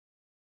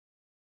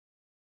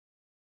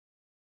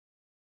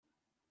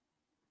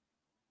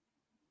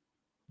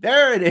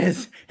There it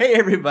is. Hey,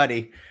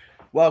 everybody.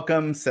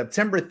 Welcome,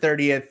 September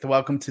 30th.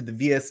 Welcome to the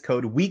VS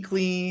Code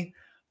Weekly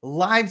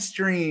live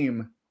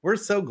stream. We're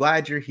so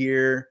glad you're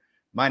here.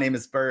 My name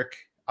is Burke.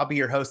 I'll be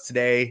your host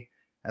today,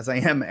 as I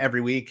am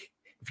every week.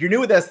 If you're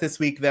new with us this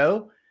week,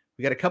 though,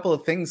 we got a couple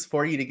of things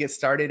for you to get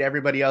started.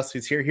 Everybody else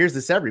who's here hears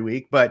this every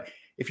week. But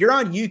if you're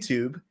on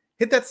YouTube,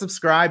 hit that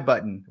subscribe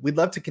button. We'd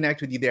love to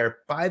connect with you there.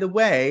 By the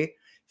way,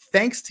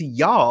 thanks to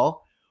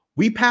y'all,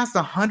 we passed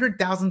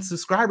 100,000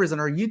 subscribers on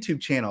our YouTube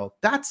channel.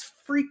 That's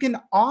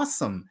freaking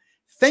awesome.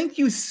 Thank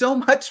you so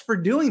much for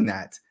doing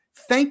that.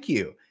 Thank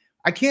you.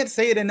 I can't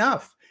say it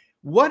enough.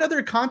 What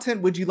other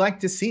content would you like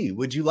to see?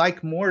 Would you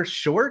like more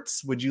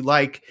shorts? Would you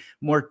like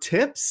more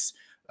tips?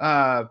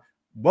 What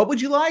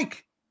would you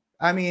like?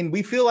 I mean,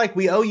 we feel like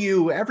we owe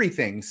you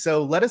everything.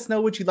 So let us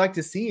know what you'd like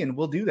to see and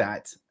we'll do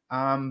that.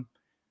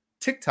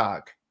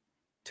 TikTok,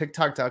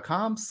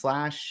 tiktok.com/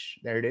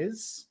 there it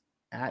is.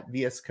 At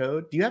VS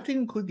Code. Do you have to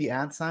include the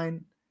 @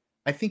 sign?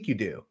 I think you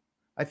do.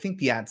 I think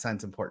the @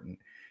 sign's important.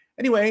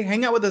 Anyway,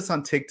 hang out with us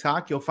on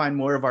TikTok. You'll find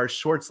more of our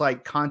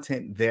shorts-like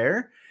content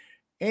there.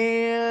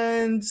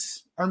 And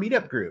our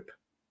meetup group,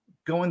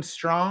 going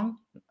strong.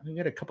 We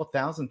got a couple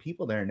thousand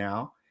people there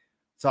now.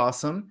 It's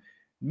awesome.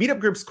 Meetup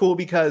group's cool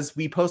because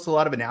we post a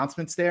lot of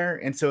announcements there.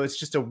 And so it's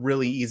just a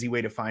really easy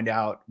way to find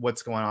out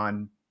what's going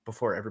on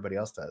before everybody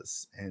else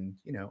does. And,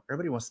 you know,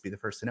 everybody wants to be the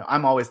first to know.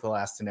 I'm always the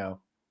last to know,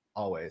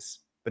 always.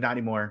 But not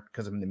anymore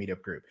because I'm in the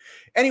meetup group.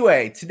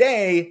 Anyway,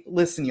 today,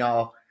 listen,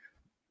 y'all,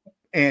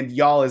 and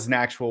y'all is an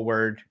actual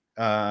word.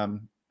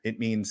 It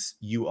means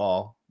you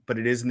all, but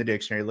it is in the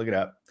dictionary. Look it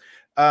up.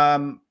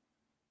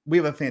 We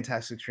have a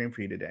fantastic stream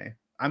for you today.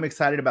 I'm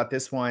excited about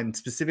this one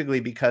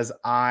specifically because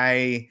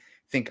I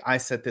think I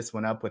set this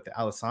one up with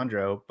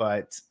Alessandro,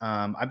 but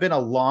I've been a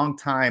long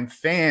time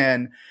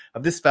fan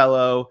of this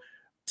fellow.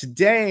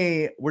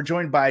 Today, we're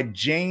joined by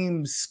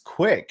James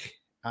Quick.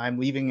 I'm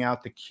leaving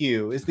out the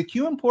Q. Is the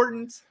Q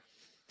important?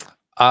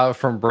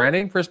 From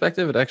branding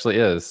perspective, it actually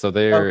is. So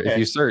there, if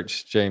you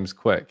search James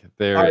Quick,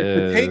 there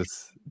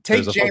is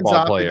take James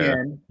off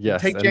again.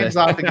 Yes, take James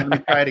off again.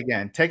 Let me try it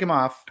again. Take him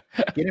off.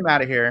 Get him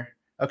out of here.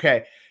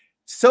 Okay.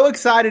 So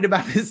excited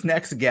about this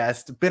next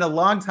guest. Been a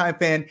long time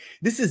fan.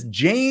 This is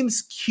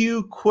James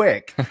Q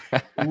Quick,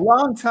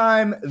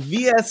 longtime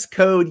VS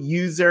Code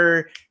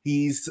user.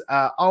 He's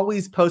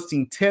always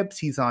posting tips.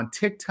 He's on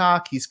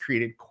TikTok. He's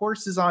created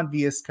courses on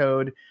VS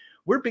Code.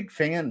 We're big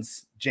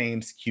fans,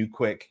 James Q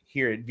Quick,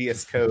 here at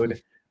VS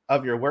Code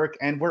of your work,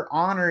 and we're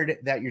honored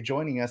that you're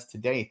joining us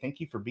today.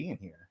 Thank you for being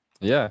here.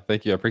 Yeah,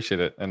 thank you. I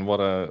appreciate it. And what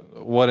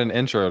an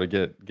intro to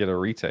get a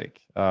retake.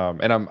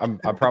 And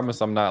I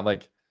promise I'm not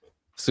like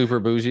super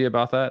bougie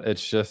about that.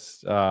 It's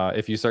just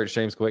if you search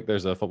James Quick,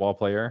 there's a football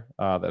player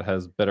that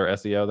has better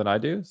SEO than I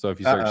do. So if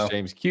you search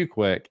James Q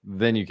Quick,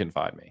 then you can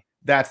find me.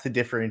 That's the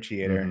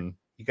differentiator.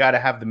 You got to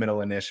have the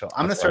middle initial.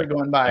 I'm going to start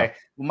going by,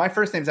 well, my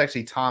first name is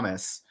actually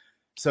Thomas.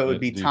 So it would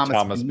be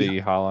Thomas B.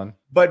 Holland.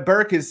 But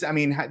Burke is, I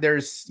mean,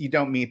 you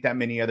don't meet that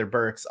many other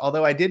Burkes.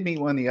 Although I did meet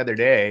one the other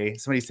day.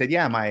 Somebody said,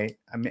 yeah, I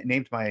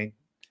named my, I think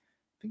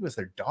it was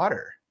their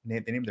daughter. They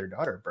named their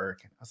daughter Burke.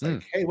 I was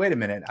like, hey, wait a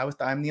minute.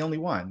 I'm the only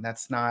one.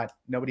 That's not,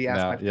 nobody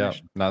asked my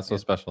permission. Yeah, not so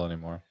special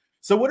anymore.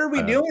 So what are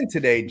we doing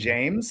today,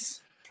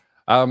 James?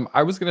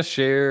 I was going to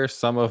share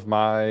some of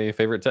my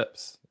favorite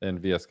tips in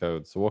VS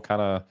Code. So we'll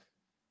kind of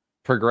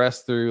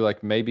progress through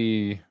like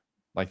maybe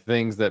like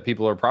things that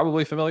people are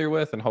probably familiar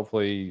with and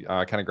hopefully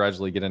kind of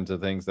gradually get into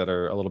things that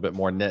are a little bit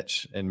more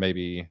niche and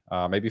maybe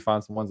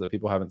find some ones that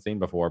people haven't seen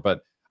before.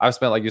 But I've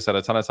spent, like you said,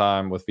 a ton of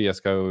time with VS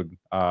Code,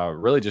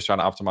 really just trying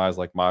to optimize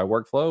like my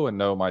workflow and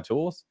know my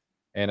tools,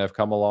 and have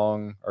come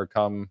around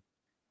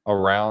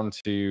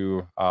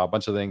to a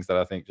bunch of things that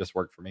I think just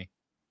work for me.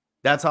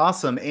 That's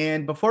awesome.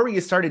 And before we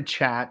get started,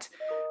 chat,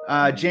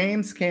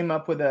 James came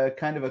up with a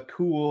kind of a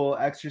cool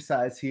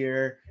exercise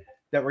here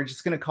that we're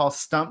just going to call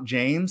Stump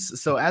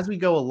James. So as we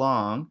go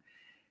along,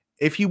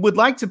 if you would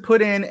like to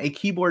put in a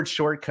keyboard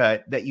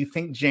shortcut that you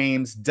think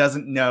James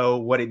doesn't know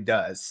what it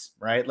does,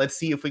 right? Let's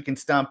see if we can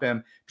stump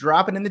him.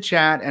 Drop it in the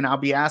chat, and I'll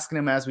be asking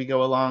him as we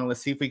go along.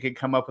 Let's see if we could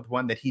come up with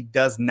one that he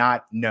does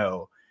not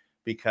know.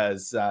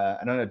 Because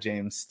I don't know,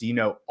 James, do you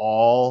know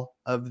all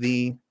of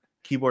the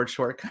keyboard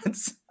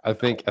shortcuts? I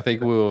think we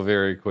will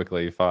very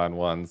quickly find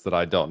ones that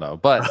I don't know,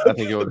 but I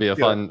think it would be a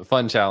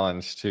fun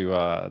challenge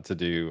to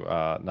do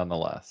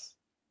nonetheless.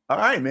 All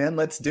right, man,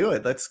 let's do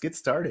it. Let's get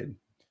started.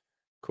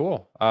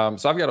 Cool.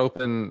 So I've got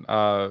open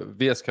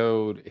VS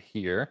Code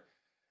here,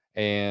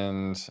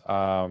 and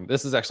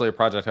this is actually a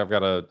project. I've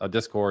got a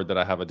Discord that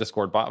I have a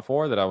Discord bot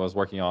for that I was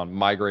working on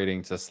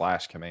migrating to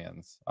 /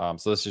 commands.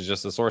 So this is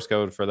just the source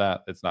code for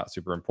that. It's not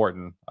super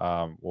important.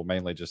 We'll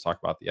mainly just talk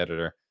about the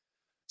editor.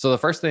 So the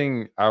first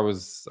thing I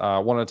was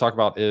wanting to talk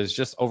about is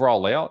just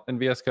overall layout in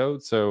VS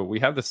Code. So we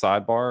have the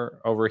sidebar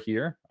over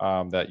here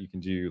that you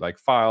can do like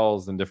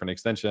files and different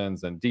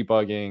extensions and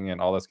debugging and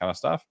all this kind of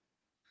stuff.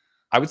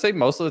 I would say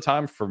most of the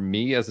time for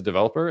me as a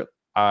developer,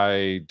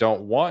 I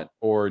don't want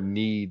or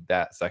need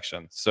that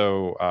section.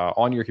 So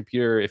on your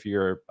computer, if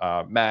you're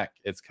Mac,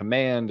 it's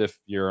Command. If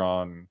you're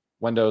on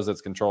Windows,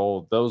 it's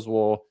Control. Those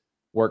will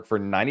work for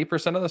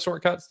 90% of the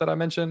shortcuts that I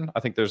mentioned. I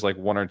think there's like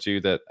one or two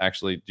that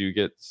actually do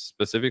get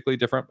specifically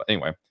different. But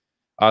anyway,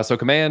 so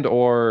Command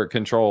or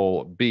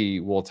Control B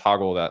will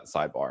toggle that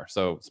sidebar.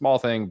 So small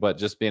thing, but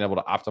just being able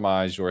to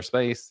optimize your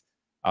space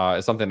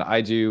is something that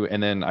I do.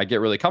 And then I get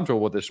really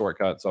comfortable with the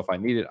shortcut. So if I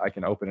need it, I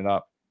can open it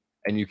up.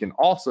 And you can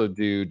also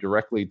do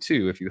directly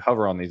to, if you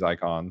hover on these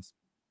icons,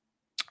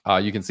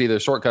 you can see the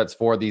shortcuts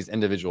for these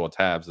individual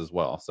tabs as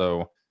well.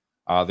 So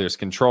there's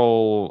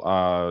Control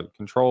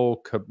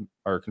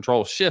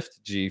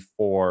Shift G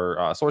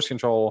for source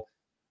control,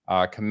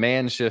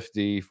 Command Shift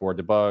D for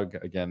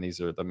debug. Again, these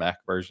are the Mac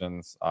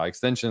versions.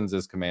 Extensions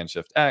is Command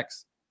Shift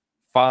X.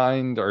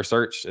 Find or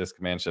search is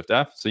Command Shift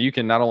F. So you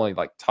can not only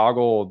like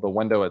toggle the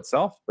window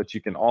itself, but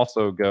you can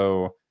also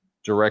go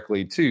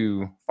directly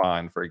to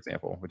find, for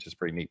example, which is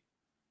pretty neat.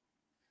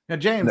 Now,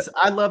 James,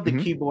 I love the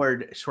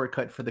keyboard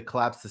shortcut for the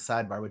collapse to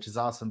sidebar, which is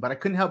awesome. But I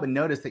couldn't help but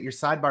notice that your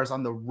sidebar is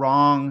on the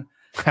wrong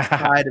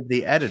side of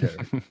the editor.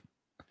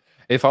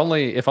 If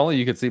only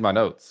you could see my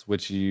notes,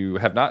 which you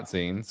have not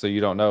seen, so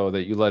you don't know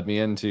that you led me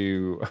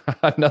into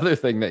another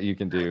thing that you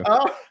can do,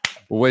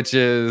 which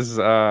is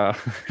to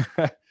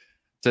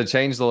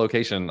change the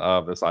location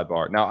of the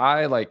sidebar.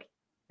 Now,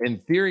 in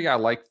theory, I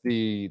like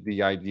the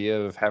idea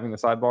of having the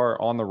sidebar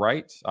on the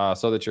right,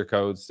 so that your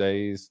code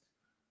stays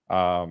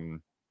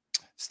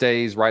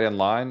right in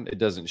line. It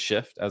doesn't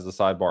shift as the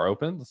sidebar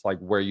opens. It's like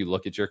where you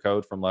look at your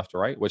code from left to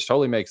right, which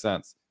totally makes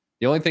sense.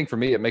 The only thing for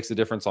me, it makes a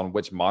difference on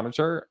which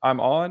monitor I'm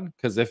on,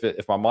 because if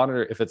it's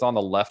on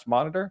the left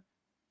monitor,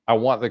 I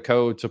want the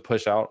code to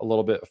push out a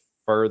little bit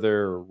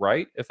further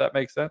right, if that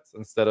makes sense,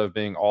 instead of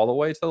being all the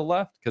way to the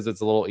left, because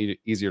it's a little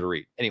easier to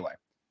read. Anyway,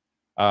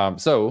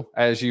 so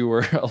as you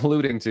were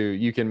alluding to,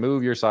 you can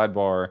move your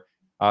sidebar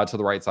to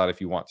the right side if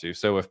you want to.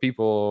 So if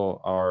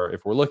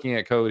we're looking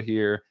at code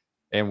here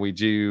and we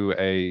do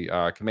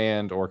a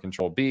Command or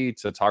Control B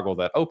to toggle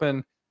that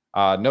open,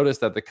 notice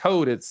that the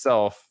code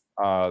itself,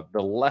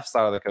 the left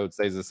side of the code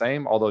stays the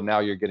same, although now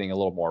you're getting a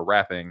little more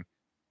wrapping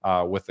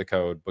with the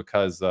code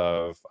because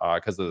of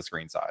the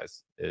screen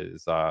size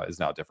is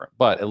now different.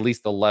 But at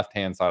least the left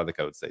hand side of the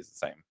code stays the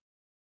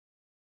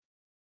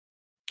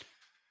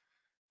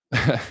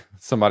same.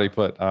 Somebody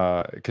put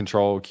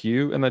Control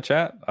Q in the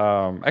chat.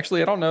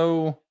 Actually, I don't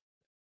know.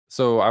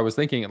 So I was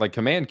thinking like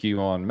Command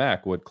Q on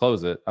Mac would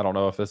close it. I don't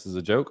know if this is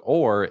a joke,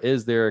 or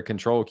is there a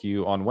Control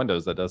Q on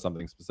Windows that does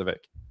something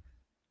specific?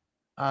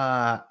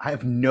 I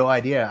have no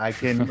idea.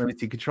 let me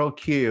see, Control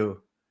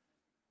Q.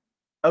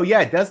 Oh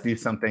yeah, it does do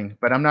something,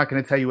 but I'm not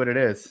going to tell you what it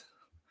is.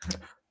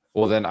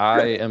 Well, then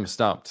I am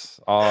stumped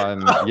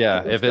on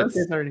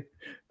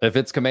if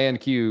it's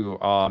Command Q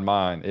on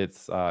mine,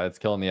 it's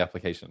killing the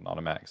application on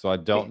a Mac. So I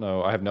don't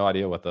know. I have no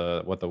idea what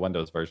the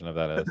Windows version of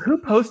that is. Who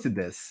posted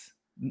this?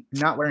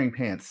 Not wearing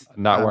pants.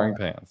 Not wearing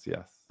pants.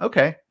 Yes.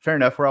 Okay, fair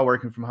enough. We're all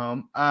working from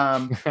home.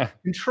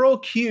 Control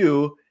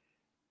Q.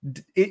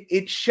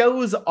 It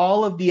shows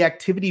all of the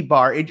activity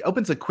bar. It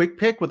opens a quick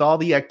pick with all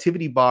the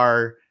activity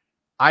bar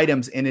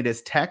items in it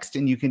as text,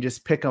 and you can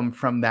just pick them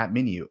from that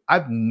menu.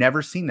 I've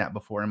never seen that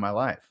before in my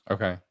life.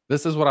 Okay.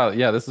 This is what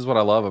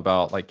I love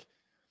about like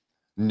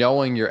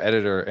knowing your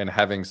editor and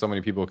having so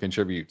many people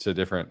contribute to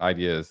different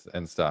ideas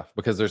and stuff,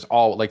 because there's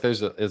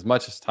as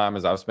much time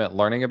as I've spent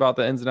learning about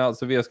the ins and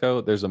outs of VS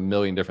Code, there's a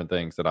million different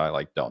things that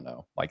I don't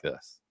know, like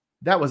this.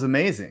 That was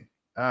amazing.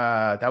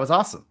 That was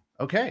awesome.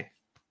 Okay.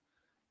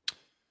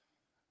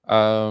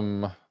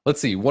 Let's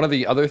see. One of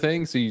the other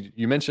things, so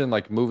you mentioned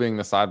like moving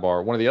the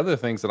sidebar. One of the other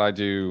things that I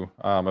do,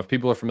 if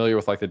people are familiar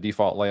with like the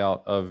default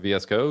layout of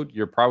VS Code,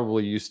 you're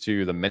probably used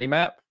to the mini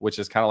map, which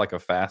is kind of like a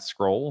fast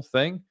scroll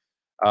thing.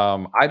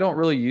 I don't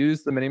really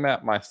use the mini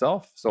map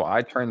myself, so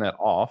I turn that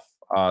off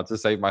to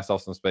save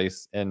myself some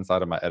space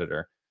inside of my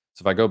editor.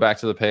 So if I go back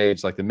to the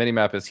page, like the mini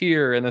map is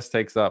here, and this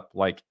takes up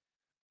like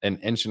an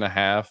 1.5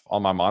 inches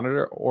on my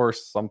monitor or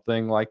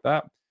something like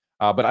that.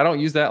 But I don't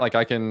use that. Like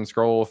I can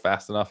scroll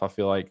fast enough, I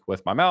feel like,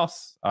 with my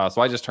mouse.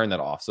 So I just turn that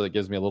off. So it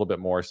gives me a little bit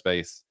more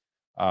space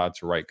to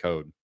write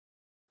code.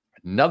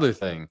 Another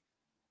thing,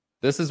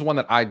 this is one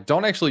that I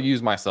don't actually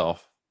use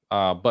myself,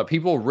 but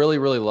people really,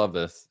 really love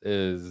this,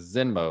 is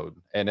Zen mode.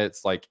 And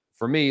it's like,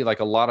 for me, like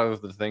a lot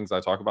of the things I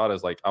talk about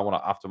is like, I want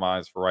to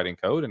optimize for writing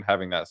code and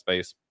having that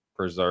space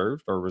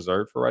preserved or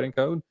reserved for writing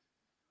code.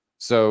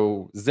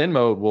 So Zen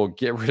mode will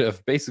get rid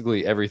of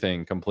basically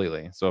everything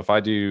completely. So if I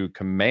do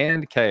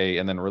Command K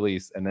and then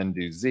release and then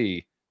do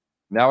Z,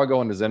 now I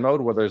go into Zen mode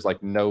where there's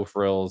like no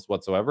frills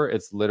whatsoever.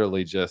 It's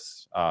literally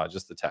just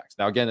the text.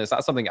 Now, again, it's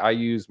not something I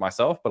use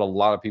myself, but a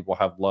lot of people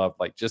have loved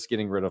like just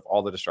getting rid of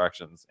all the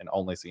distractions and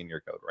only seeing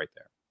your code right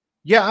there.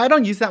 Yeah, I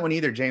don't use that one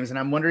either, James. And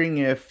I'm wondering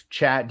if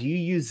chat, do you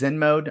use Zen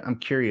mode? I'm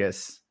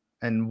curious.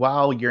 And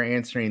while you're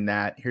answering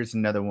that, here's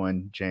another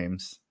one,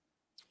 James.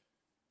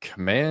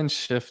 Command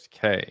Shift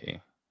K.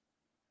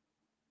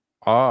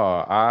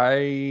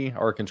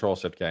 Or Control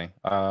Shift K.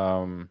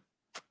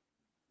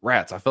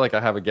 Rats. I feel like I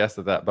have a guess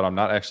at that, but I'm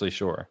not actually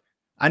sure.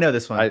 I know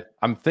this one.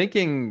 I'm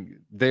thinking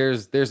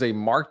there's a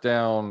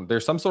markdown,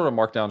 there's some sort of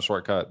markdown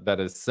shortcut that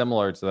is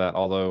similar to that,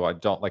 although I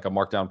don't like a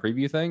markdown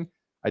preview thing.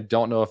 I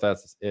don't know if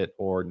that's it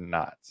or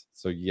not.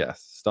 So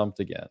yes, stumped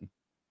again.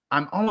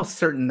 I'm almost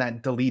certain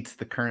that deletes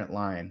the current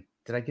line.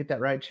 Did I get that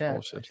right, Chad? I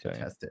Shift should K.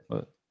 test it.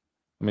 Let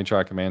me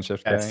try Command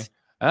Shift K. Yes.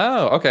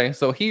 Oh, okay.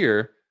 So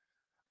here,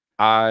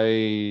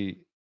 I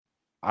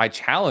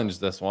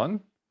challenged this one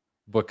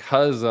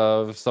because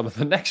of some of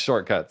the next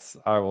shortcuts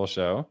I will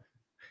show.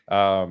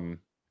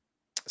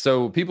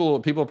 So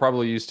people are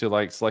probably used to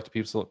like select a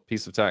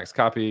piece of text,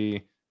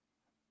 copy,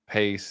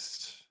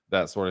 paste,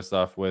 that sort of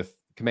stuff with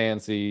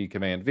Command C,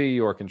 Command V,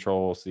 or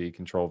Control C,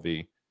 Control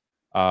V.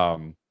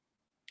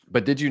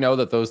 But did you know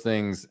that those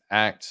things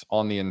act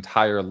on the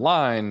entire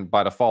line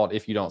by default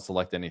if you don't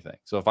select anything?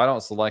 So if I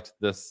don't select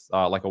this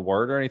like a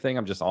word or anything,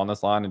 I'm just on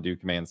this line and do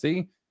Command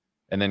C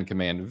and then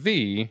Command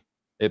V,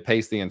 it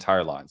pastes the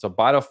entire line. So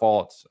by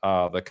default,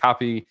 the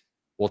copy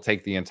will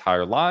take the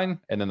entire line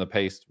and then the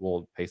paste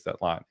will paste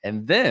that line.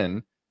 And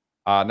then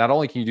not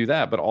only can you do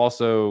that, but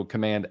also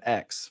Command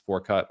X for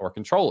cut or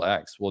Control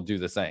X will do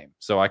the same.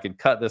 So I could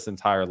cut this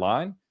entire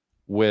line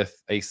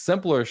with a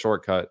simpler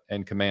shortcut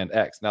and Command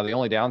X. Now, the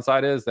only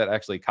downside is that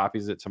actually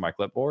copies it to my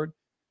clipboard.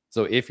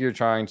 So if you're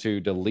trying to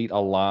delete a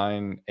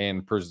line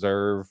and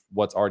preserve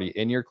what's already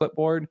in your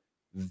clipboard,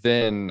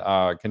 then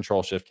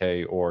Control Shift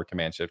K or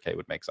Command Shift K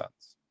would make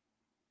sense.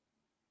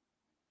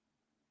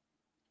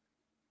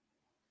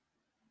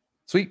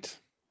 Sweet.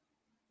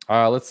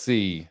 Let's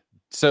see.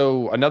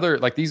 So another,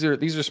 like, these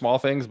are small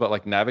things, but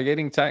like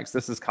navigating text,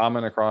 this is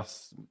common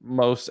across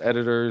most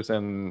editors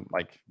and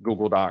like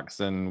Google Docs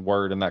and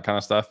Word and that kind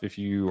of stuff. If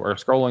you are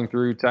scrolling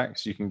through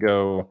text, you can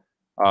go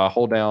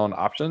hold down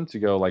Option to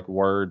go like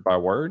word by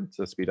word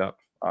to speed up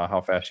how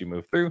fast you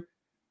move through.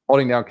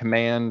 Holding down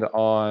Command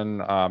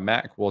on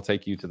Mac will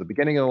take you to the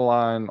beginning of the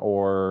line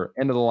or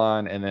end of the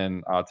line, and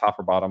then top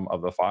or bottom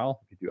of the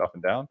file if you do up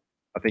and down.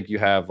 I think you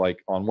have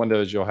like on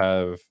Windows, you'll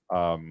have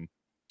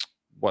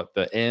what,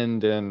 the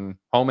end and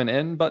home and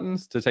end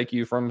buttons to take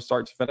you from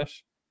start to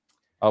finish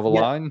of a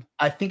line.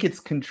 I think it's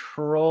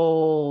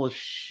Control.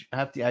 I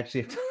have to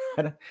actually.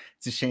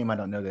 It's a shame I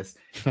don't know this.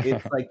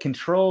 It's like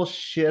Control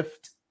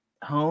Shift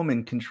Home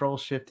and Control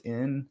Shift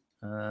In.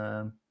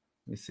 Let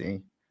me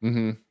see.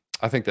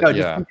 I think that, no,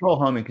 just Control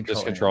Home and Control.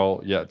 Just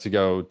Control, yeah, to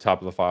go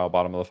top of the file,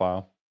 bottom of the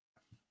file.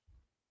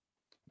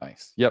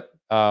 Nice. Yep.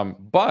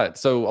 But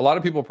so a lot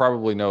of people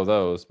probably know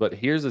those, but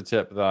here's a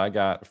tip that I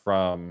got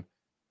from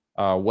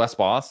Wes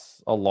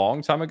Boss a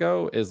long time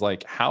ago is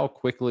like, how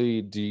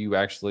quickly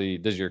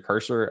does your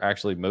cursor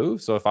actually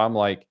move? So if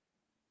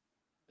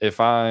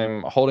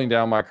I'm holding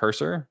down my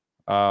cursor,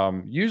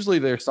 usually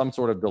there's some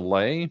sort of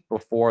delay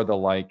before the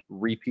like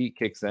repeat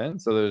kicks in.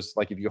 So there's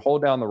like, if you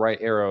hold down the right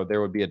arrow,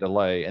 there would be a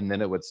delay and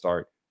then it would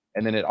start.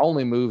 And then it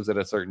only moves at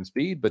a certain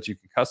speed, but you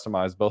can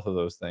customize both of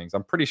those things.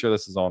 I'm pretty sure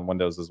this is on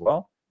Windows as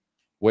well,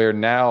 where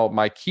now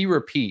my key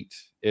repeat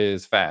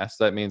is fast.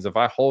 That means if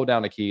I hold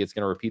down a key, it's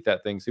going to repeat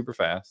that thing super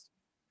fast.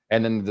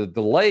 And then the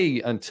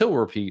delay until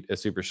repeat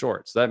is super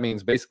short. So that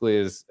means basically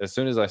as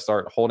soon as I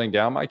start holding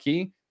down my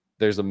key,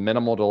 there's a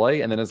minimal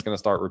delay, and then it's going to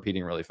start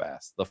repeating really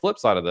fast. The flip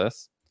side of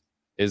this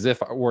is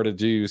if I were to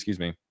do,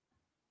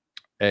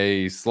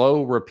 a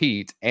slow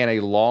repeat and a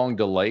long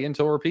delay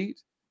until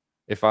repeat,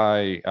 if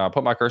I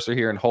put my cursor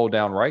here and hold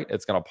down right,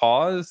 it's going to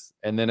pause,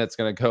 and then it's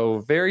going to go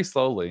very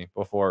slowly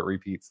before it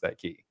repeats that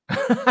key.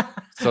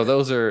 So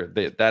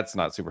that's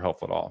not super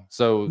helpful at all.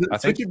 So I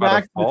think switch it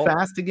back to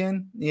fast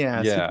again.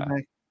 Yeah.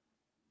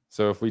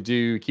 So if we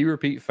do key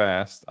repeat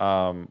fast,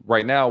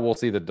 right now we'll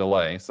see the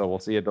delay. So we'll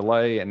see a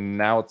delay, and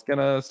now it's going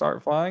to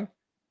start flying.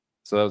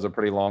 So that was a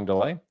pretty long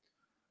delay.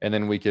 And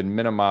then we can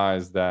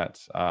minimize that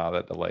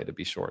delay to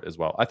be short as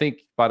well. I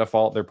think by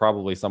default, they're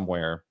probably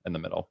somewhere in the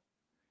middle.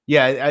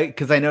 Yeah,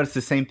 because I noticed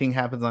the same thing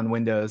happens on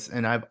Windows,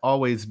 and I've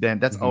always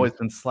been always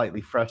been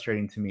slightly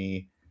frustrating to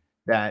me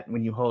that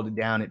when you hold it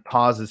down, it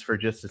pauses for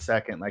just a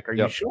second. Like, are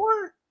you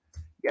sure?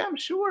 Yeah, I'm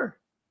sure.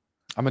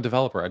 I'm a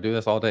developer. I do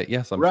this all day.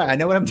 Yes, I'm right. Sure. I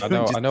know what I'm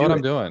doing. I know what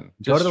I'm doing.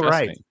 Go to the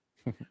right.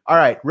 All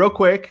right, real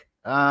quick.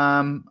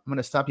 I'm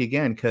gonna stop you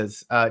again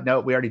because no,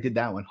 we already did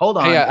that one. Hold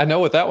on. Hey, I know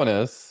what that one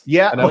is.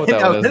 Yeah, I know what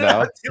that one is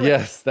now.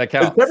 Yes, that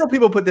counts. Several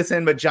people put this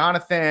in, but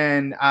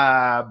Jonathan,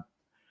 man,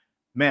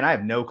 I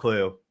have no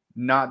clue.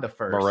 Not the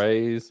first.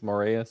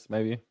 Moraes,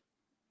 maybe.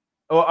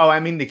 Oh, I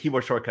mean the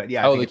keyboard shortcut.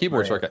 Yeah. Oh, the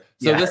keyboard shortcut.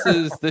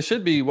 So this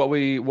should be what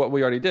we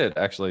already did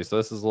actually. So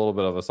this is a little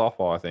bit of a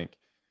softball, I think.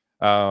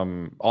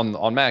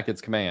 On Mac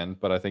it's Command,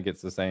 but I think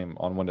it's the same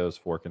on Windows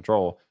for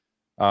Control.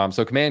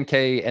 So Command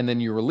K, and then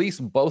you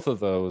release both of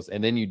those,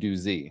 and then you do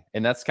Z,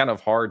 and that's kind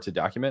of hard to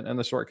document in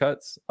the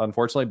shortcuts,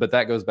 unfortunately. But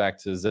that goes back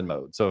to Zen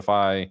mode. So if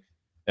I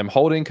am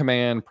holding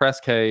Command, press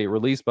K,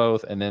 release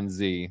both, and then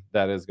Z,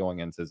 that is going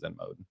into Zen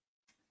mode.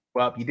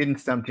 Well, you didn't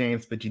stump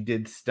James, but you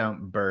did stump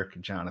Burke,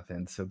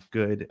 Jonathan. So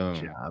good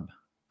job.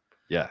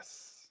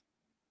 Yes.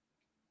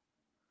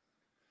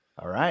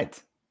 All right.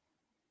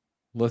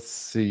 Let's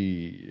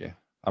see.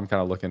 I'm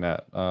kind of looking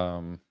at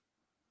some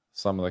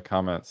of the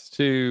comments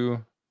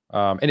too.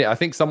 And I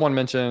think someone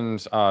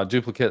mentioned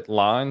duplicate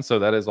line, so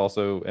that is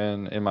also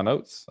in my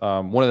notes.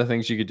 One of the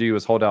things you could do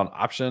is hold down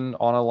Option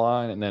on a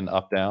line and then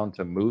up down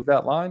to move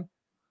that line.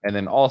 And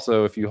then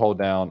also, if you hold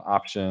down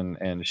Option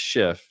and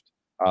Shift,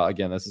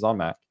 again, this is on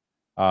Mac.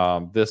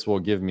 This will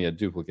give me a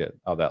duplicate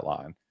of that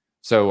line.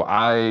 So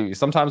I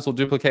sometimes will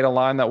duplicate a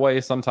line that way.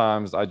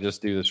 Sometimes I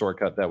just do the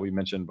shortcut that we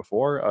mentioned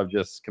before of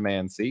just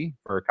Command C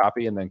for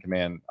copy and then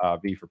Command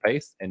V for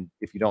paste. And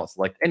if you don't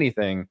select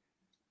anything,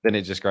 then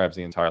it just grabs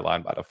the entire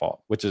line by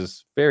default, which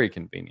is very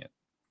convenient.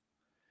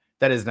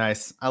 That is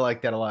nice. I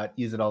like that a lot.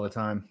 Use it all the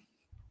time.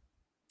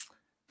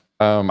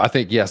 I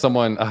think, yeah,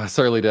 someone,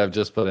 Surly Dev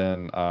just put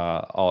in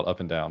Alt up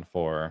and down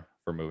for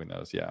moving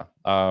those. Yeah.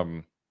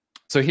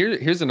 So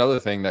here's another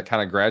thing that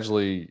kind of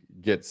gradually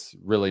gets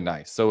really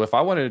nice. So if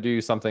I wanted to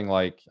do something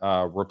like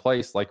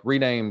replace, like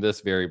rename this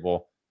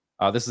variable,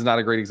 this is not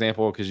a great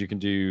example because you can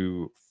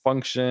do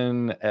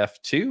function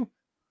F2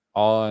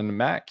 on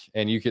Mac,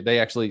 and they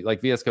actually, like,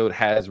 VS Code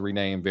has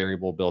rename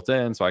variable built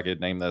in, so I could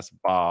name this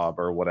Bob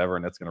or whatever,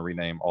 and it's going to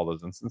rename all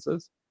those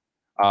instances.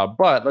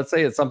 But let's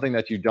say it's something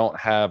that you don't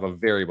have a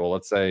variable.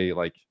 Let's say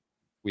like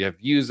we have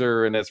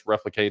user and it's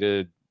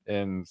replicated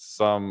in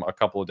a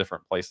couple of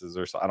different places,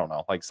 or so, I don't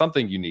know, like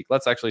something unique.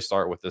 Let's actually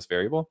start with this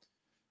variable.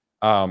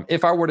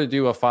 If I were to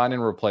do a find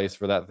and replace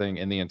for that thing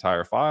in the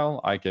entire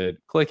file, I could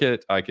click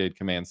it, I could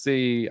Command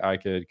C, I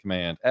could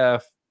Command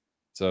F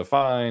to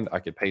find, I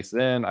could paste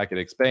it in, I could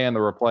expand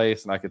the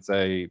replace, and I could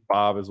say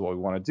Bob is what we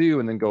want to do,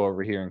 and then go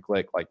over here and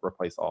click like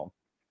replace all.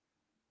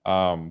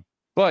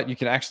 But you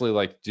can actually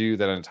like do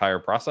that entire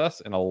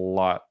process in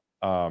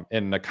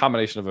a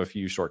combination of a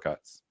few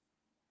shortcuts.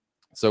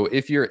 So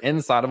if you're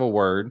inside of a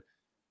word,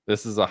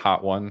 this is a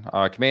hot one.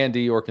 Command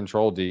D or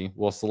Control D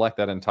will select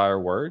that entire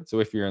word. So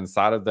if you're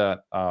inside of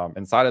that,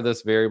 inside of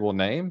this variable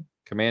name,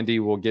 Command D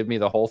will give me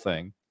the whole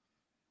thing.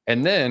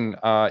 And then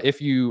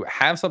if you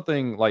have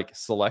something like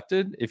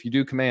selected, if you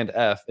do Command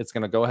F, it's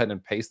going to go ahead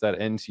and paste that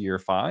into your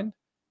find.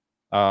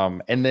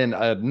 And then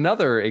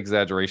another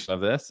exaggeration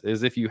of this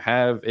is if you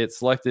have it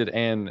selected,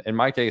 and in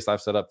my case,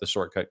 I've set up the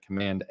shortcut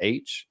Command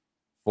H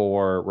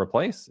for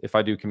replace. If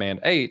I do Command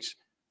H,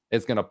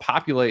 it's going to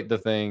populate the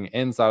thing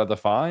inside of the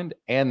find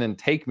and then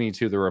take me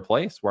to the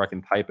replace where I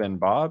can type in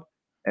Bob,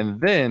 and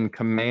then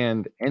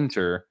Command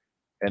Enter,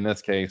 in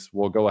this case,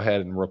 will go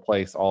ahead and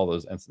replace all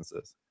those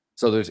instances.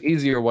 So there's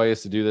easier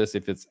ways to do this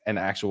if it's an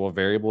actual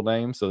variable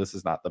name. So this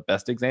is not the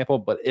best example,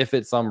 but if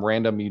it's some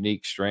random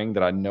unique string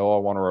that I know I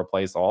want to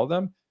replace all of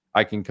them,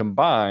 I can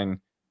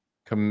combine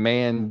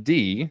Command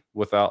D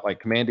without, like,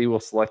 Command D will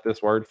select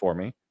this word for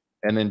me.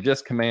 And then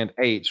just Command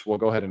H will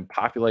go ahead and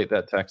populate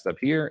that text up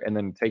here and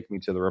then take me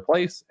to the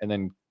replace. And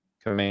then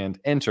Command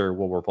Enter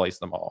will replace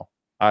them all.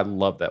 I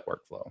love that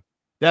workflow.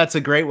 That's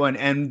a great one.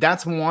 And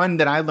that's one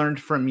that I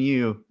learned from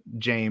you,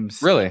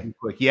 James. Really?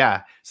 Quick.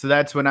 Yeah. So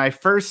that's when I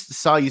first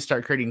saw you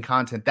start creating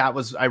content.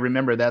 I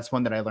remember that's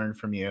one that I learned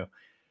from you.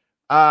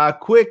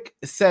 Quick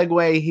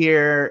segue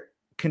here.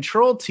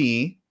 Control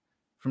T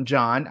from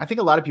John. I think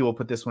a lot of people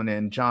put this one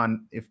in.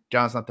 John, if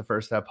John's not the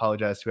first, I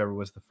apologize to whoever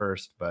was the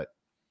first, but.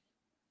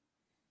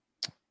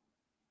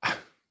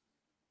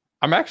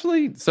 I'm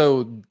actually,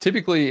 so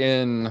typically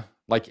in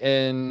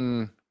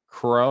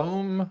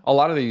Chrome, a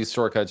lot of these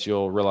shortcuts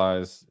you'll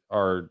realize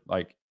are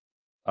like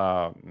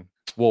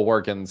will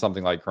work in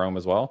something like Chrome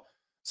as well.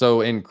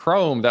 So in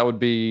Chrome, that would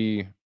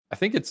be, I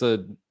think it's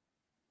a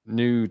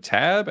new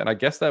tab, and I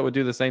guess that would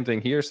do the same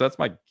thing here. So that's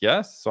my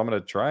guess. So I'm going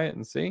to try it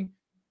and see.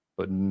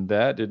 But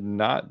that did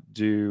not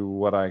do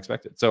what I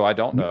expected. So I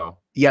don't know.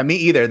 Yeah, me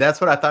either. That's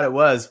what I thought it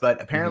was.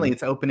 But apparently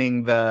it's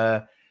opening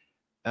the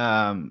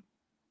command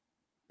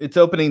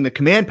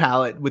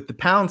palette with the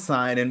pound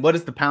sign. And what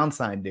does the pound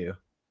sign do?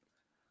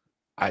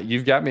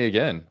 You've got me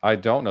again. I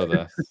don't know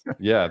this.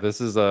 Yeah,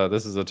 this is a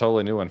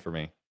totally new one for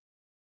me.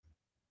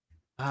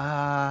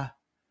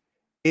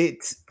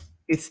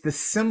 It's the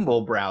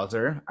symbol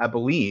browser, I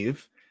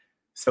believe.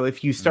 So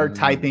if you start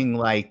typing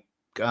like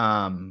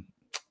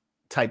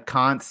type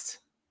const.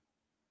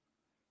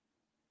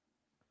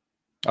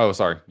 Oh,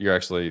 sorry.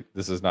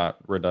 This is not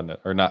redundant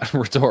or not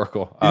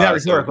rhetorical. Not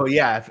rhetorical,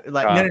 yeah.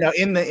 Like no.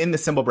 In the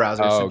symbol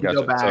browser. Oh, so gotcha.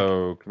 Go back.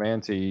 So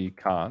Command T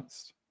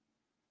const.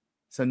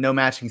 So no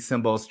matching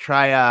symbols.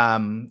 Try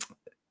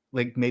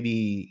like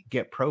maybe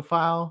get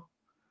profile.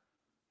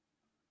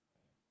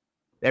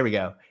 There we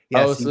go.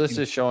 Yeah, so this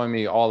is showing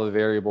me all the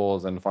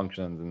variables and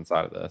functions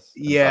inside of this.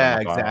 Yeah,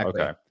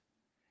 exactly. Okay.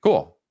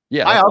 Cool.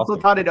 Yeah. I also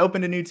thought it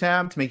opened a new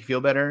tab to make you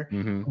feel better.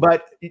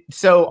 But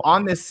so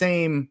on this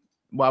same,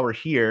 while we're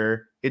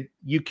here,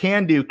 you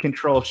can do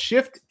Control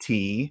Shift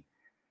T,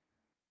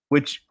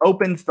 which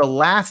opens the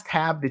last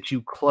tab that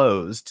you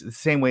closed the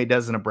same way it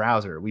does in a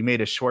browser. We made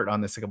a short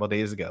on this a couple of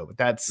days ago, but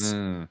that's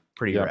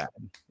pretty rad.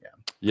 Yeah.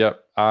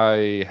 Yep.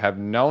 I have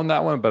known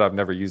that one, but I've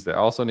never used it. I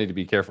also need to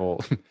be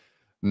careful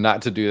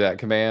not to do that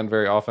command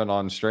very often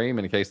on stream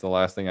in case the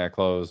last thing I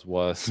closed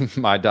was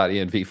my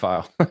 .env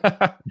file.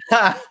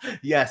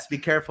 Yes, be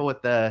careful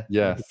with the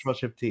Control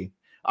Shift T.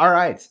 All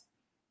right.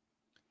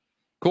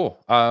 Cool.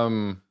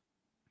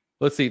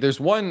 let's see. There's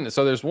one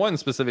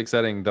specific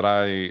setting that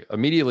I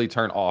immediately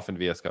turn off in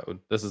VS Code.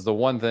 This is the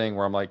one thing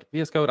where I'm like,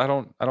 VS Code, I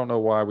don't know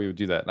why we would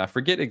do that. And I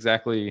forget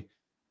exactly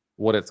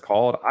what it's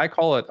called. I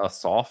call it a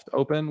soft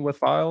open with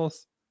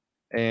files.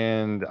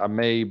 And I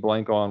may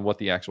blank on what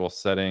the actual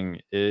setting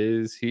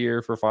is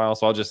here for files.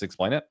 So I'll just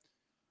explain it.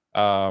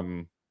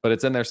 But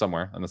it's in there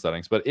somewhere in the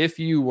settings. But if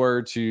you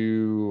were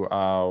to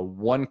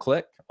one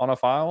click on a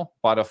file,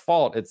 by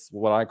default, it's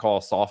what I call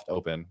soft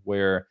open,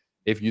 where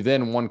if you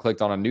then one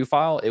clicked on a new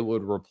file, it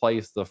would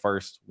replace the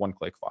first one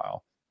click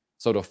file.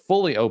 So to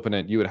fully open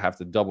it, you would have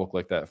to double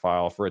click that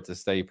file for it to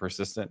stay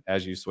persistent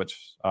as you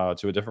switch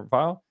to a different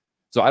file.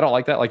 So I don't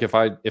like that. Like if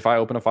I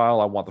open a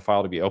file, I want the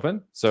file to be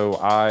open. So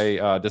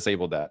I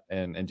disabled that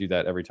and do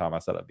that every time I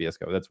set up VS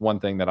Code. That's one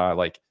thing that I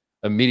like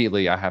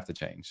immediately I have to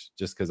change,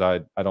 just because I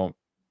don't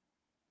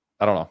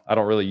know. I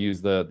don't really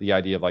use the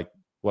idea of like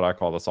what I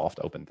call the soft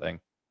open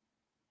thing.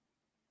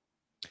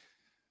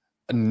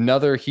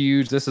 Another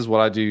huge, this is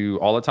what I do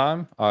all the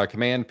time.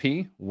 Command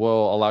P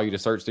will allow you to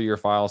search through your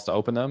files to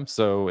open them.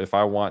 So if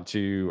I want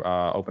to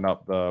open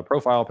up the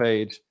profile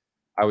page,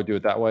 I would do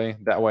it that way.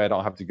 That way I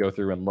don't have to go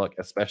through and look,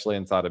 especially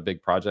inside of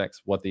big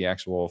projects, what the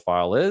actual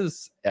file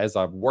is. As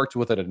I've worked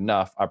with it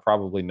enough, I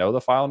probably know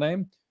the file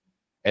name.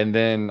 And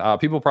then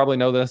people probably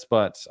know this,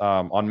 but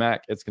on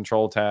Mac, it's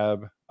Control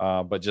Tab,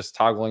 but just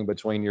toggling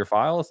between your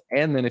files.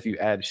 And then if you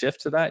add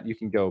Shift to that, you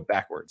can go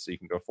backwards. So you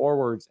can go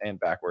forwards and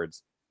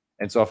backwards.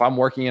 And so if I'm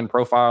working in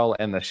profile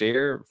and the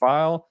share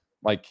file,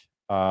 like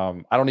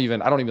I don't even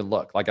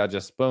look. Like I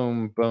just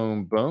boom,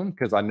 boom, boom,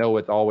 because I know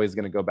it's always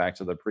going to go back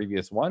to the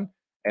previous one.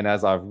 And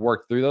as I've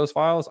worked through those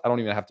files, I don't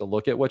even have to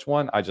look at which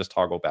one. I just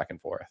toggle back and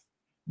forth.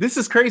 This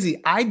is crazy.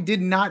 I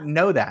did not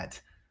know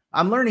that.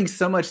 I'm learning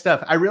so much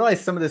stuff. I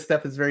realize some of this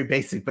stuff is very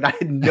basic, but I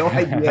had no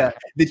idea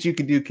that you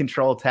could do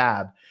Control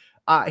Tab.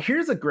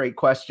 Here's a great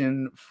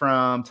question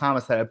from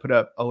Thomas that I put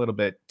up a little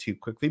bit too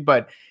quickly,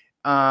 but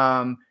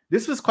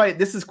this is quite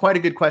a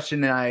good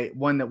question, and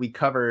one that we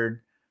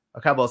covered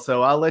a couple.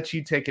 So I'll let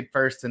you take it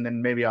first, and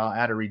then maybe I'll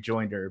add a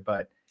rejoinder.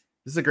 But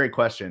this is a great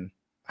question.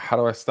 How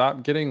do I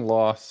stop getting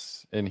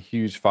lost in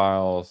huge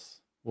files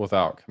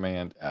without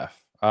Command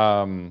F?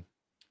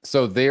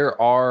 So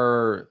there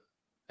are,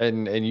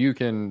 and you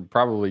can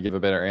probably give a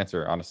better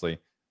answer, honestly.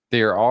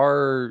 There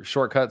are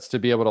shortcuts to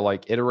be able to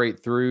like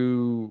iterate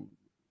through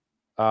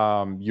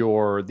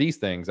these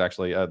things,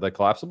 actually, the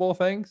collapsible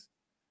things.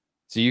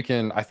 So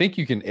I think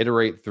you can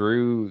iterate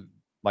through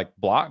like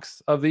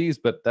blocks of these,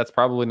 but that's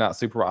probably not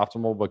super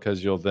optimal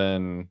because you'll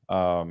then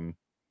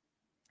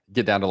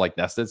get down to like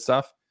nested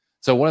stuff.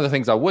 So one of the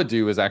things I would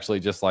do is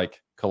actually just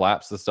like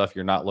collapse the stuff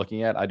you're not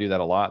looking at. I do that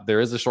a lot. There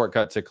is a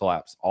shortcut to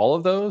collapse all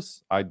of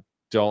those. I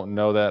don't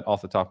know that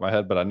off the top of my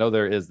head, but I know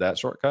there is that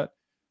shortcut.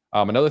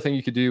 Another thing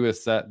you could do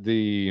is set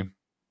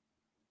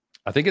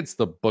I think it's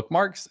the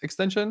bookmarks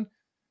extension.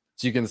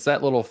 So you can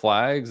set little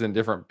flags in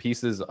different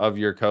pieces of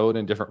your code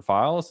in different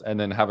files, and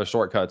then have a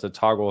shortcut to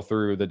toggle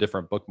through the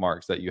different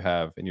bookmarks that you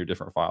have in your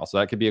different files. So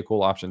that could be a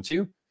cool option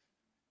too.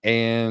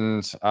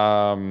 And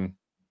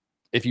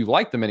if you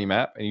like the mini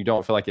map and you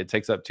don't feel like it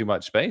takes up too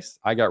much space,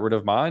 I got rid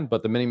of mine,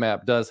 but the mini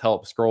map does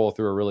help scroll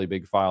through a really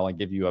big file and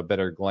give you a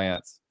better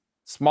glance,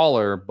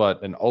 smaller,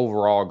 but an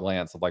overall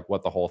glance of like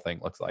what the whole thing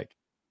looks like.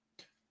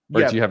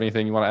 Bert, do you have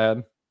anything you want to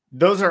add?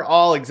 Those are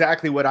all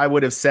exactly what I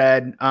would have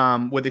said,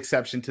 with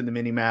exception to the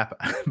mini map.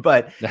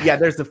 But yeah,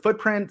 there's the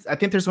footprints. I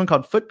think there's one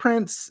called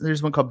footprints.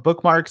 There's one called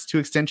bookmarks, 2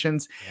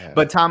 extensions. Yeah.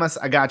 But Thomas,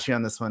 I got you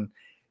on this one.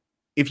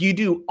 If you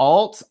do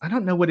Alt, I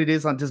don't know what it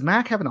is on. Does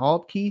Mac have an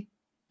Alt key?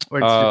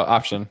 Or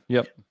option.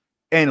 Yep.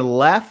 And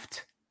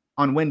left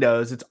on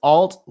Windows, it's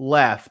Alt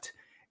left,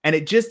 and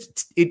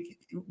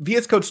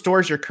VS Code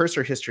stores your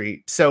cursor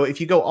history. So if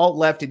you go Alt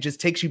left, it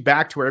just takes you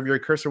back to wherever your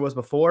cursor was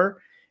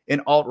before,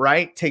 and Alt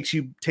right takes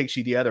you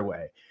the other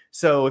way.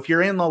 So if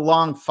you're in the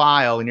long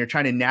file and you're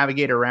trying to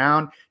navigate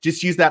around,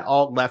 just use that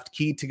Alt left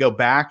key to go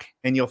back,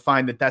 and you'll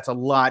find that that's a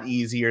lot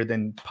easier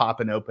than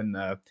popping open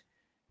the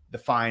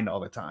find all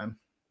the time.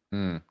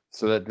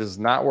 So that does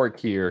not work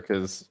here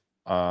because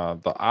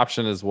the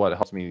option is what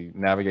helps me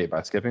navigate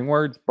by skipping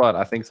words. But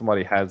I think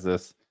somebody has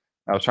this.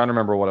 I was trying to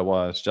remember what it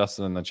was.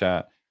 Justin in the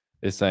chat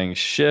is saying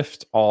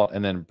Shift, Alt,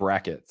 and then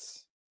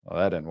brackets. Well,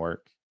 that didn't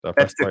work.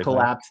 That's to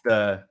collapse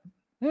the.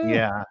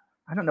 Yeah.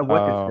 I don't know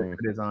what it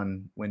is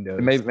on Windows.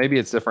 Maybe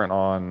it's different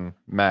on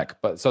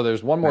Mac. But so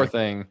there's one more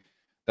thing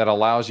that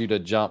allows you to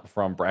jump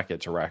from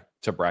bracket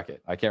to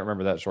bracket. I can't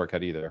remember that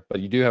shortcut either.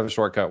 But you do have a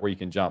shortcut where you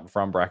can jump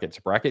from bracket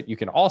to bracket. You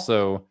can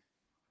also,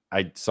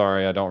 I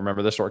don't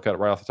remember the shortcut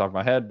right off the top of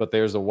my head, but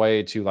there's a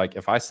way to, like,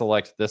 if I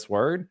select this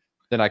word,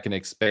 then I can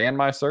expand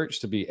my search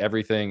to be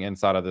everything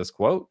inside of this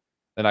quote.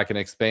 Then I can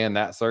expand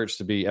that search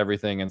to be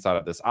everything inside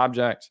of this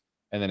object,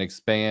 and then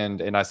expand.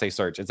 And I say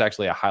search, it's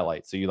actually a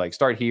highlight. So you like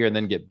start here and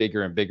then get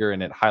bigger and bigger,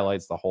 and it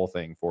highlights the whole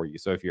thing for you.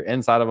 So if you're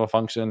inside of a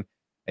function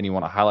and you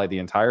want to highlight the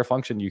entire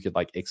function, you could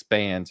like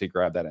expand to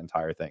grab that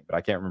entire thing. But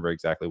I can't remember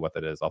exactly what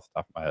that is off the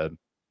top of my head.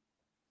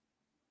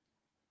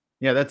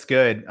 Yeah, that's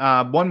good.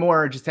 One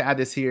more just to add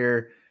this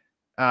here.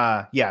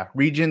 Yeah,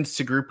 regions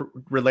to group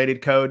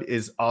related code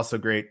is also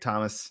great,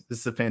 Thomas. This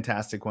is a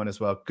fantastic one as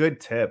well. Good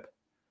tip.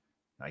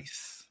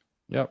 Nice.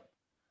 Yep.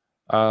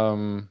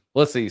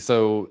 Let's see.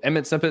 So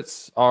Emmet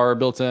snippets are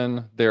built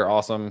in. They're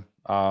awesome.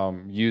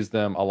 Use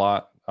them a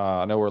lot.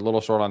 I know we're a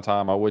little short on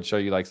time. I would show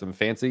you like some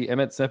fancy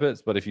Emmet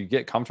snippets, but if you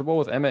get comfortable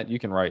with Emmet, you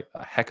can write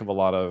a heck of a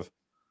lot of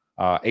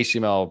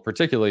HTML,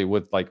 particularly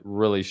with like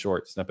really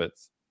short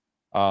snippets.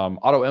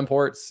 Auto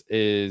imports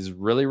is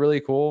really,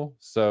 really cool.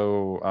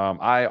 So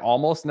I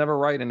almost never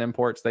write an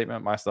import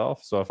statement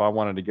myself. So if I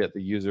wanted to get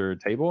the user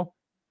table,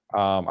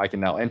 I can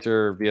now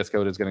enter. VS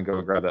Code is going to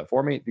go grab that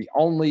for me. The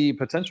only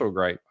potential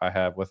gripe I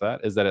have with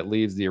that is that it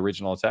leaves the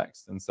original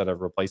text instead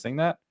of replacing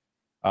that.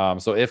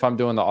 So if I'm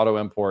doing the auto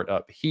import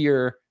up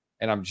here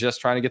and I'm just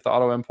trying to get the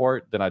auto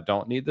import, then I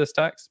don't need this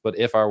text. But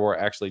if I were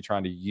actually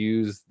trying to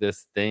use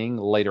this thing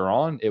later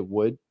on, it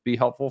would be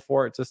helpful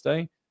for it to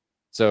stay.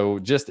 So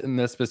just in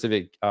this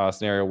specific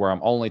scenario where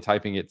I'm only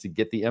typing it to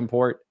get the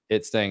import,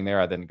 it's staying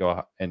there. I then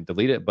go and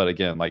delete it. But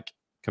again, like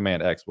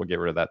Command X will get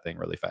rid of that thing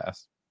really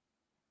fast.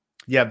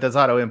 Yeah, those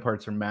auto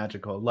imports are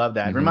magical. Love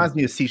that. Reminds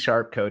me of C#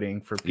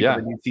 coding for people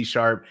that use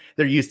C#.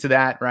 They're used to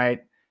that, right?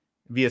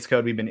 VS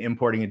Code, we've been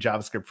importing in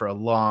JavaScript for a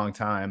long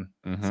time.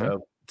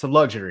 So it's a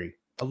luxury.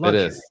 It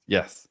is,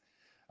 yes.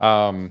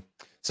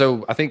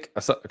 So I think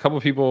a couple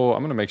of people,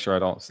 I'm going to make sure I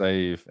don't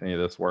save any of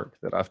this work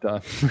that I've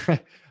done.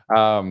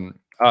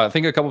 I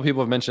think a couple of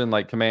people have mentioned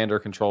like Command or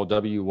Control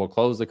W will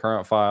close the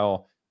current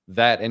file.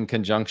 That in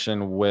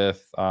conjunction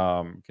with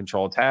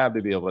Control Tab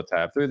to be able to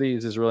tab through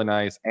these is really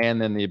nice.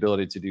 And then the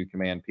ability to do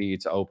Command P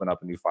to open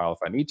up a new file if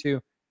I need to.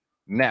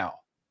 Now,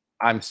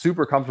 I'm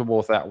super comfortable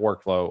with that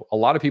workflow. A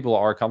lot of people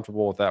are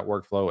comfortable with that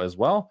workflow as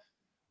well.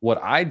 What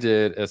I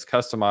did is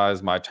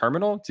customize my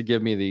terminal to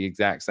give me the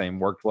exact same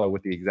workflow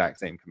with the exact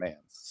same commands.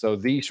 So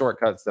these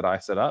shortcuts that I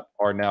set up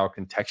are now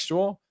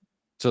contextual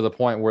to the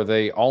point where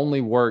they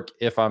only work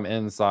if I'm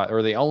inside,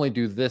 or they only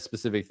do this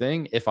specific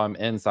thing if I'm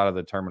inside of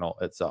the terminal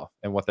itself.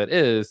 And what that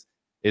is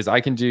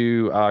I can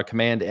do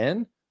Command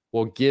N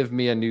will give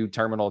me a new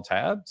terminal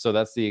tab. So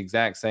that's the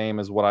exact same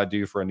as what I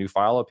do for a new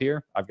file up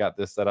here. I've got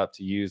this set up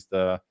to use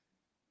the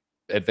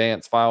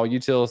advanced file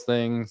utils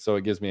thing. So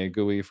it gives me a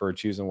GUI for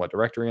choosing what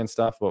directory and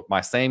stuff. But my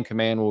same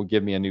command will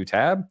give me a new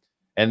tab.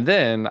 And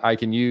then I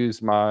can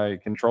use my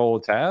Control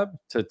Tab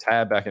to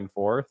tab back and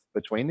forth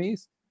between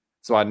these.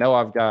 So I know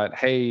I've got,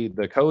 hey,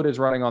 the code is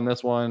running on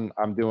this one.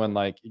 I'm doing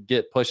like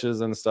git pushes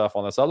and stuff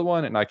on this other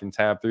one. And I can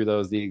tab through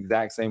those the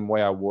exact same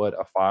way I would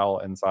a file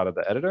inside of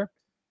the editor.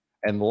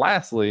 And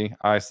lastly,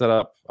 I set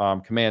up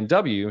Command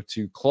W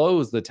to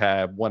close the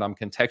tab when I'm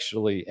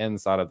contextually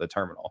inside of the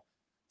terminal.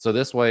 So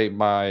this way,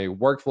 my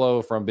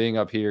workflow from being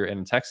up here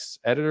in text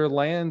editor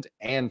land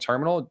and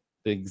terminal,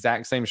 the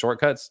exact same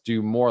shortcuts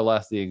do more or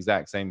less the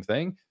exact same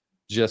thing,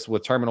 just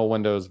with terminal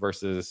windows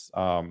versus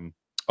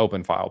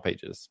open file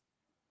pages.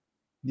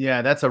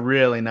 Yeah, that's a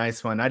really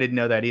nice one. I didn't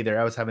know that either.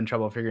 I was having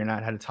trouble figuring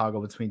out how to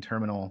toggle between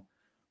terminal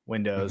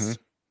windows.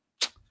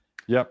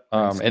 Yep.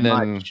 And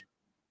then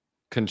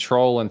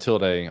Control and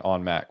tilde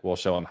on Mac will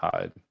show and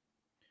hide.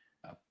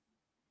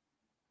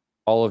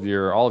 All of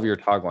your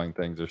toggling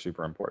things are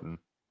super important,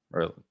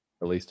 or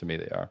at least to me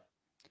they are.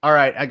 All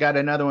right, I got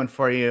another one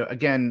for you.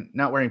 Again,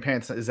 not wearing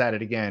pants is at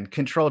it again.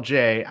 Control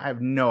J. I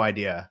have no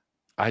idea.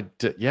 I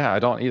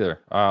don't either.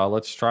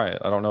 Let's try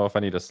it. I don't know if I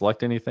need to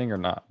select anything or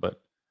not,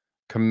 but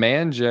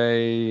Command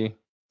J.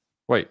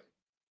 Wait,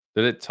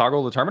 did it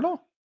toggle the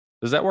terminal?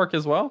 Does that work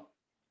as well?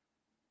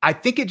 I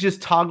think it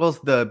just toggles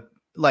the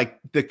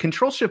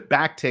Control Shift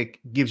backtick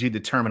gives you the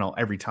terminal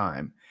every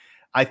time.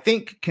 I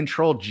think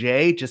Control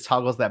J just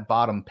toggles that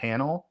bottom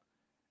panel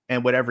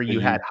and whatever you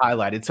had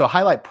highlighted. So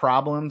highlight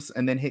problems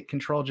and then hit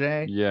Control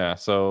J. Yeah.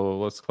 So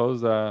let's close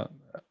that.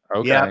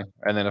 Okay. Yep.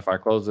 And then if I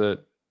close it.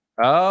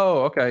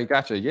 Oh, okay.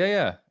 Gotcha.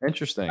 Yeah.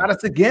 Interesting. Got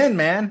us again,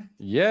 man.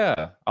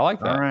 Yeah. I like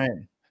that. All right.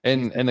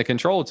 And the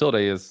Control tilde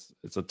it's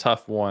a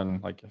tough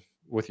one, like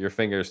with your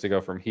fingers to go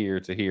from here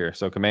to here.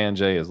 So Command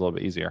J is a little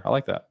bit easier. I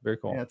like that. Very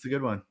cool. Yeah, that's a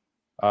good one.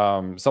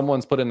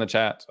 Someone's put in the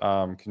chat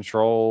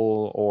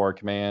Control or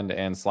Command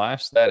and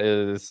slash. That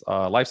is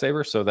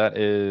Lifesaver. So that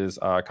is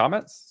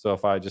comments. So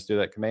if I just do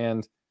that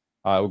command,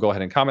 it will go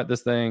ahead and comment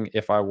this thing.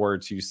 If I were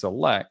to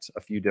select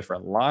a few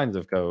different lines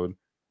of code,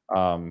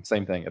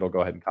 same thing. It'll go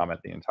ahead and comment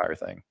the entire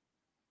thing.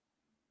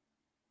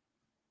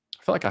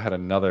 I feel like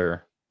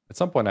at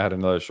some point I had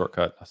another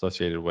shortcut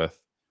associated with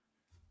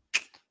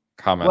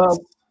comments. Well,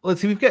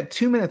 let's see. We've got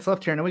 2 minutes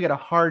left here. Now we got a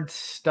hard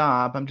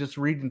stop. I'm just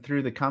reading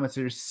through the comments.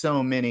 There's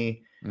so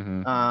many.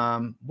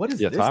 What is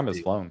this? Time has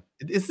flown.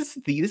 This is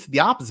the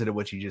opposite of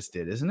what you just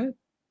did, isn't it?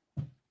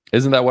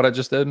 Isn't that what I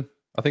just did?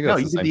 I think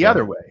that's you did the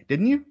other way,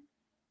 didn't you?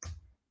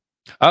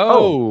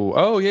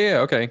 Oh, yeah.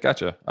 Okay,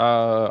 gotcha.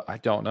 I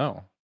don't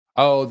know.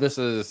 Oh, this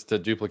is to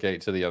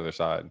duplicate to the other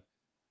side.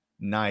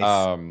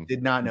 Nice.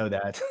 Did not know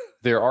that.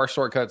 There are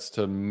shortcuts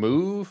to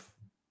move.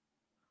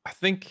 I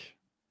think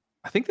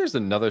there's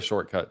another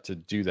shortcut to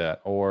do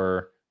that,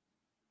 or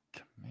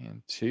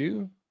Command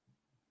 2.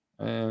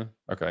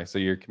 Okay, so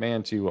your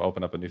Command 2 will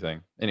open up a new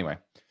thing. Anyway,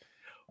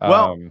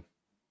 well,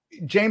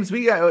 James,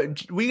 we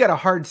got a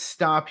hard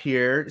stop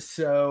here.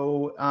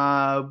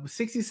 So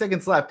 60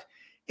 seconds left.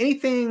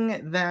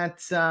 Anything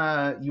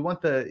that you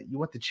want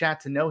the chat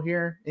to know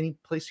here? Any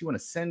place you want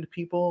to send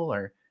people,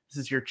 or this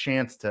is your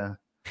chance to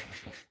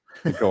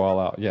go all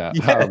out? Yeah.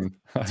 Yes,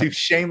 to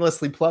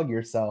shamelessly plug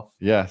yourself.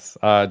 Yes.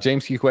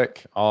 James Q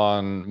Quick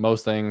on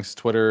most things: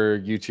 Twitter,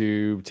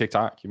 YouTube,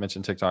 TikTok. You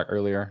mentioned TikTok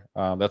earlier.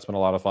 That's been a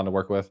lot of fun to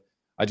work with.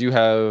 I do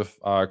have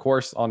a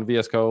course on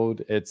VS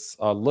Code. It's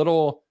a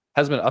little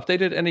has been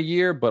updated in a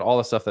year, but all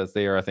the stuff that's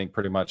there, I think,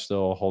 pretty much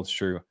still holds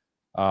true.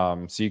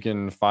 So you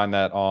can find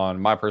that on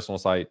my personal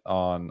site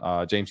on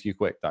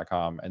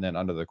jamesqquick.com, and then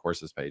under the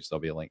courses page,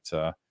 there'll be a link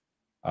to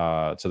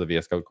the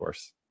VS Code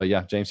course. But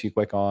yeah, James Q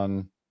Quick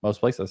on most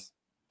places.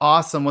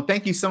 Awesome. Well,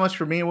 thank you so much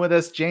for being with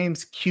us,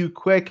 James Q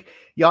Quick.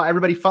 Y'all,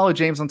 everybody follow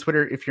James on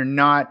Twitter if you're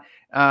not.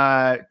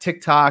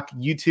 TikTok,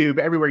 YouTube,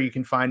 everywhere you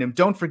can find him.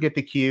 Don't forget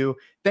the Q.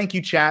 Thank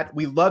you, chat.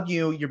 We love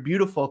you. You're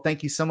beautiful.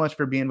 Thank you so much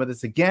for being with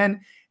us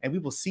again. And we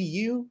will see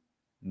you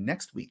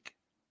next week.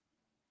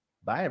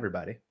 Bye,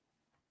 everybody.